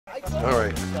All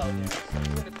right.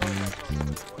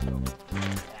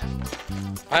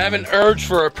 I have an urge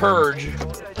for a purge.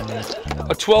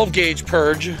 A 12 gauge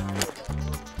purge.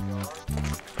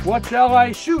 What shall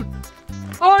I shoot?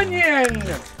 Onion!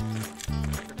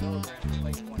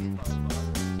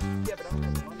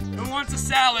 Who wants a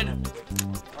salad?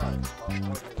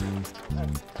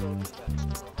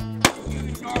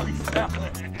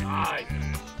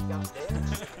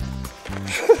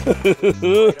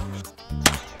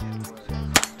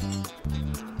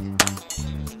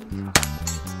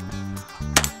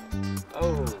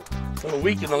 Oh, a little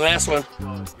weak in the last one.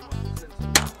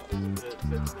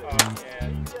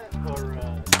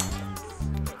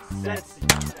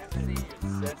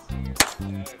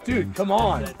 Dude, come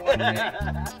on.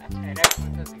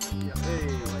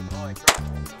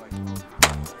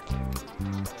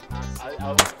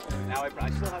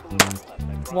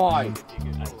 Why?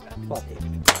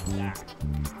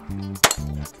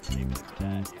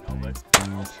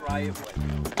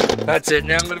 That's it.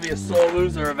 Now I'm going to be a sore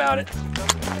loser about it.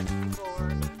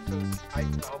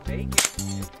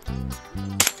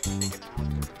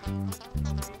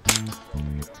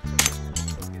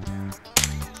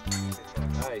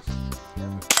 Nice.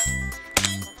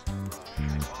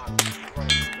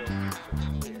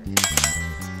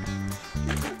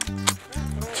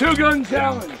 2-gun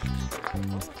challenge.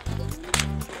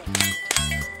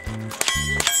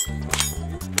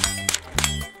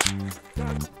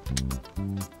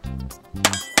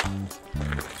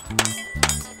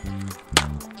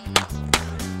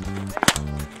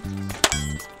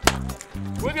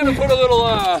 We're gonna put a little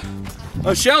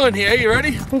a shell in here. You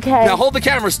ready? Okay. Now hold the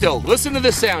camera still. Listen to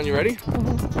this sound. You ready?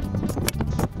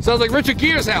 Sounds like Richard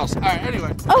Gere's house. All right.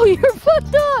 Anyway. Oh, you're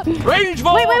fucked up. Range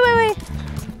ball. Wait.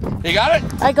 You got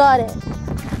it? I got it.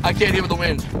 I can't hear with the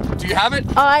wind. Do you have it?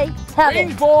 I have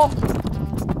Range it. ball.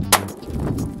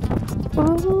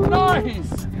 Ooh.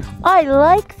 Nice. I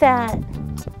like that.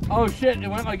 Oh shit! It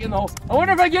went like in the hole. I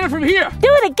wonder if I get it from here. Do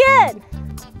it again.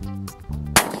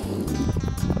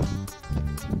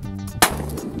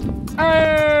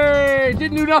 Hey!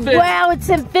 Didn't do nothing. Wow, it's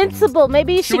invincible.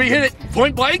 Maybe you should. Should we hit it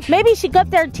point blank? Maybe you should go up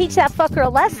there and teach that fucker a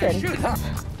lesson. Yeah, shoot, huh?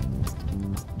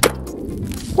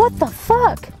 What the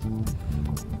fuck?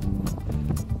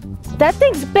 That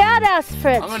thing's badass,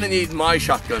 Fritz. I'm gonna need my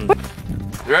shotgun.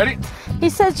 You ready? He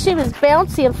said she was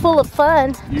bouncy and full of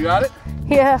fun. You got it?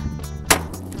 Yeah.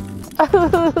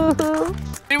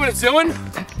 See what it's doing?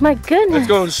 My goodness. It's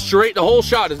going straight. The whole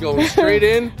shot is going straight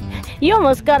in. You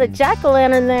almost got a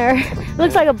jack-o'-lantern there.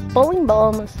 Looks like a bowling ball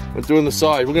almost. We're doing the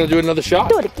side. We're gonna do another shot.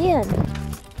 Do it again.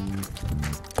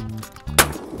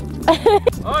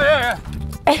 Oh yeah.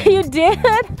 You did?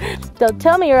 Don't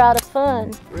tell me you're out of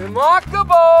fun.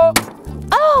 Remarkable.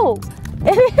 Oh,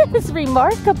 it is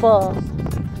remarkable.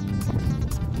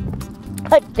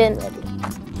 I've been ready.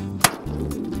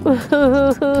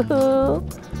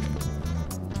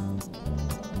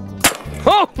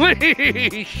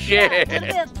 Holy shit!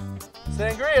 Yeah,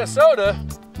 Sangria soda,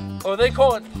 or they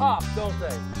call it pop, don't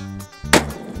they?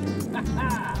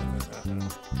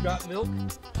 Got milk?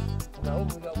 No,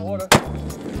 we got water.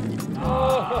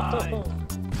 Oh.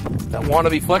 That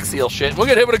wannabe Flex Seal shit. We're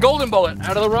gonna hit with a golden bullet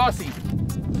out of the Rossi.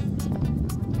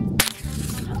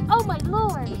 oh my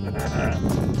lord.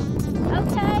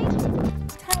 Okay.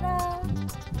 Ta-da.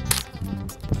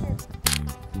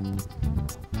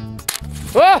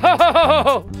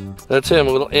 Whoa! That's him,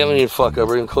 a little alien fucker.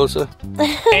 Bring him closer.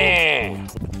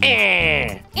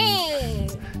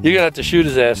 You're gonna have to shoot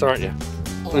his ass, aren't you?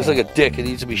 Looks like a dick. It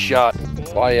needs to be shot.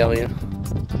 Bye, alien.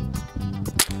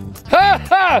 Ha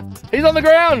ha! He's on the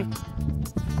ground.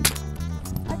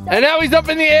 And now he's up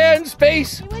in the air in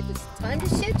space. It's time to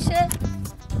shoot shit.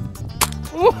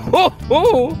 Ooh, ooh,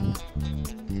 ooh.